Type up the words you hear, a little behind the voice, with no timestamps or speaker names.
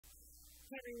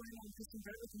Hey everyone, I'm Kristen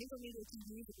Burt with Legal Media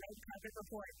TV's Red Carpet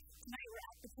Report. Tonight we're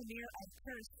at the premiere of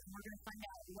Curse, and we're going to find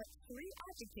out what 3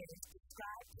 adjectives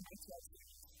describe tonight's web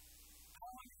series. I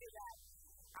don't want to do that.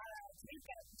 Alright, we've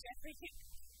got Jeffrey King.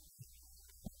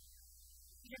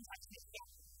 You didn't touch me,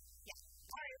 yeah.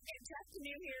 Alright, we have Jeff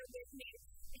Kanew here with me.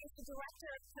 He's the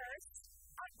director of Curse.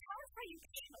 Tell us how you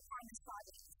came upon this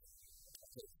project.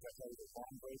 That's a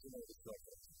long version of the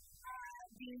structure.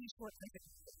 The short version.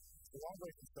 The long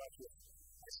version structure.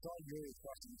 I saw your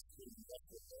questions to the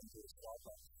investor into the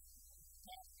Starbucks.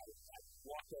 I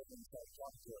walked over and started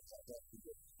talking to her about that she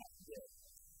did not get.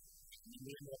 And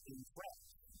we ended up being friends.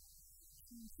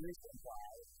 And years went by,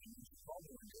 and then she called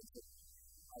me one day and said,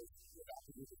 I was about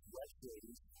to do this web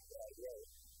series that I wrote.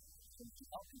 And she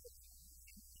helped me with it.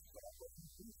 But I wasn't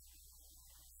doing it.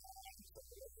 I just thought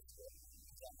that was good.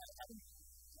 I haven't,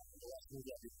 the last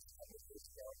movie I did was a couple of years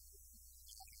ago.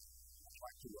 I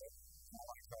tried to work. Now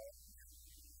I try it.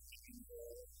 And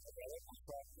I like my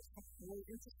stuff. There's something really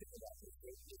interesting about this.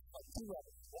 It's like 2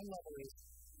 levels. One level is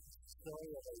the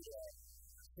story of a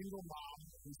single mom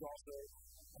who's also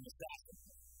an assassin.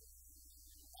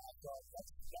 So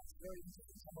that's very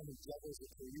interesting. Someone who juggles a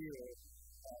career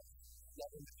of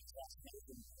government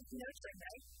assassination. Nurturing,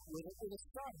 right? With a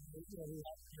son,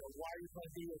 why are you going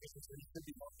to be here? Because you should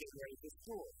be getting ready for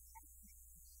school.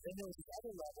 Then there's this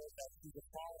other level that she's a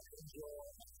fallen angel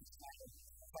and she's kind of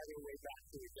fighting her way back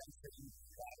to redemption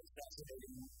by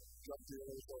assassinating drug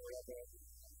dealers or whatever.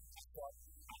 So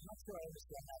I'm not sure I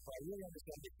understand that, but I really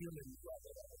understand the human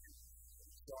level of it.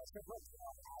 So I said, look,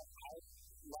 I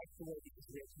like the way this is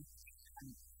written. I'm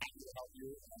happy to help you.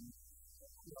 And,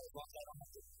 as long as I don't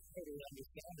have to totally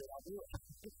understand it, I'll do it.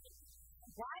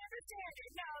 Well, I understand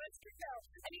it. No, it's good though.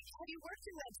 I mean, have you worked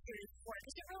in web series before?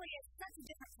 Because it really is such a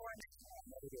different format.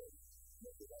 Never did.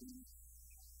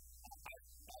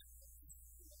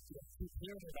 I keep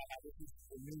hearing about how this is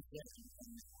a new thing,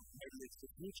 and maybe it's the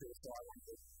future, so I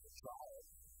wanted to try it.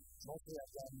 Mostly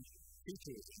I've done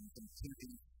features and some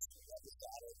TV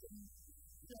episodic, and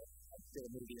I did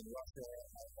a movie in Russia,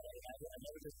 but I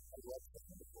never did a web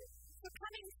series before. So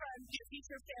coming from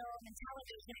feature film and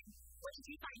television, what did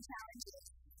you find challenges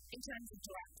in terms of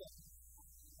directing?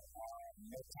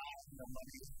 No time, no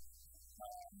money.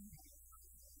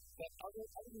 But other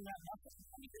than that, nothing.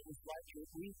 I mean, it was like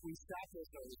we shot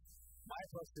this. My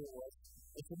approach to it was,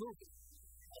 it's a movie.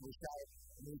 And we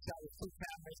shot with 2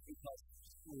 cameras because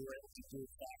we were able to do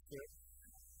it faster.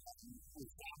 And we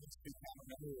found these 2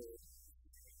 cameramen who were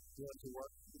willing to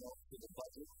work, for the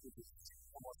budget, which is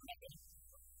almost nothing.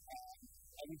 And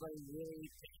everybody really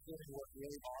came in and worked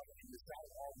really hard, and we shot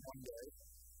it all in one day.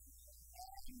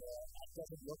 And that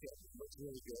doesn't look at it. It looks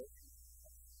really good.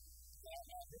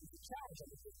 And it was a challenge.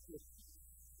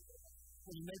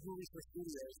 When you make movies for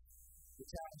studios, the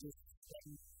challenge is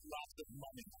spending lots of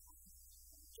money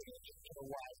in a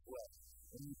wise way.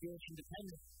 When you do an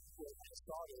independent work at a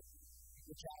startup,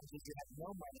 the challenge is you have no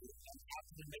money, and how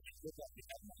can you make it look like you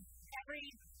have money? Every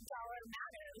dollar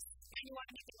matters, and you want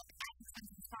to make it look as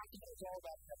expensive as possible. It's all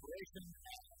about preparation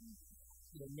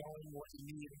and knowing what you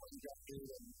need and what you don't need,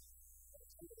 and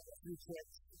a few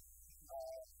tricks.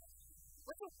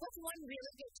 What's one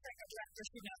really good trick a director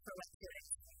should know for web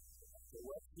series? For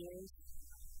web series,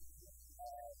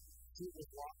 shoot with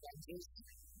long lenses,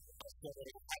 so that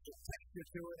it has a texture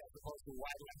to it as opposed to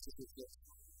wide lenses with just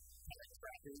kind of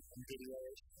crappy and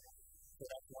videos. So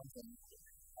that's one thing.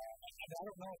 And I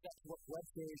don't know if that's what web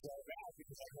series are about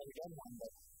because I've never done one,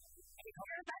 but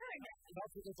it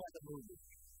also looks like a movie.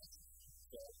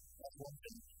 So that's one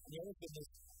thing. And the other thing is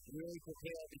really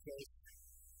prepare because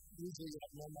usually you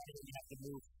have no money and you have to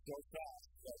move so fast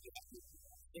that you have to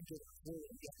think it through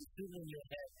and you have to feel in your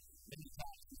head many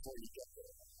times before you get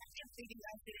there. I can't think of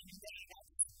anything in day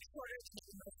that's shorter to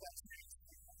make most web series.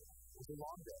 Was it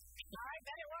longer? I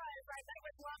bet it was. I bet it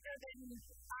was longer than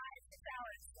 5-6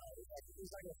 hours. It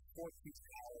was like a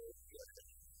 14-hour period.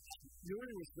 And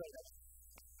Yuri was great.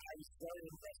 I was very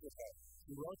impressed with her.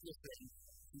 He wrote this thing.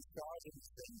 He starred in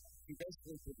this thing. He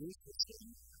basically produced this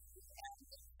thing. And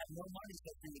had no money, so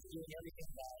he was doing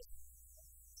everything by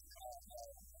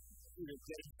either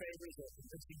getting favors or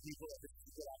convincing people that this was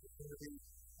a good opportunity.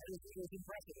 And it was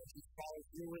impressive. And she followed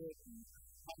through with it and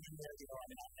hung in there. I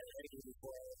never heard of it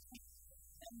before.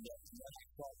 And then I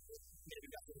thought that maybe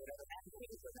nothing would ever happen with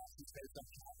it, but now she's made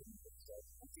something happen with it. So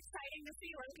it's exciting to see.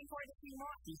 We're looking forward to seeing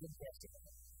more. She's interesting.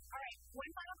 All right,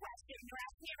 one final question. You're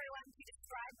asking everyone to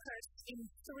describe Curse in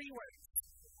 3 words.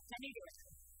 Can you do it?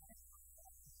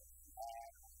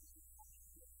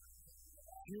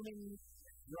 Human,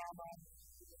 drama,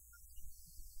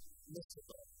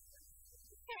 mystical.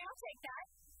 Okay, I'll take that.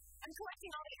 I I'm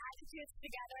collecting all the adjectives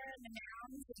together and the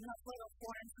nouns and the little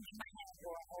forms in my head.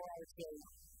 Or I would say,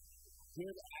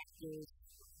 good actors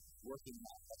working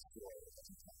out. That's the way it is.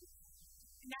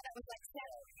 Now that was like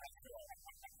 7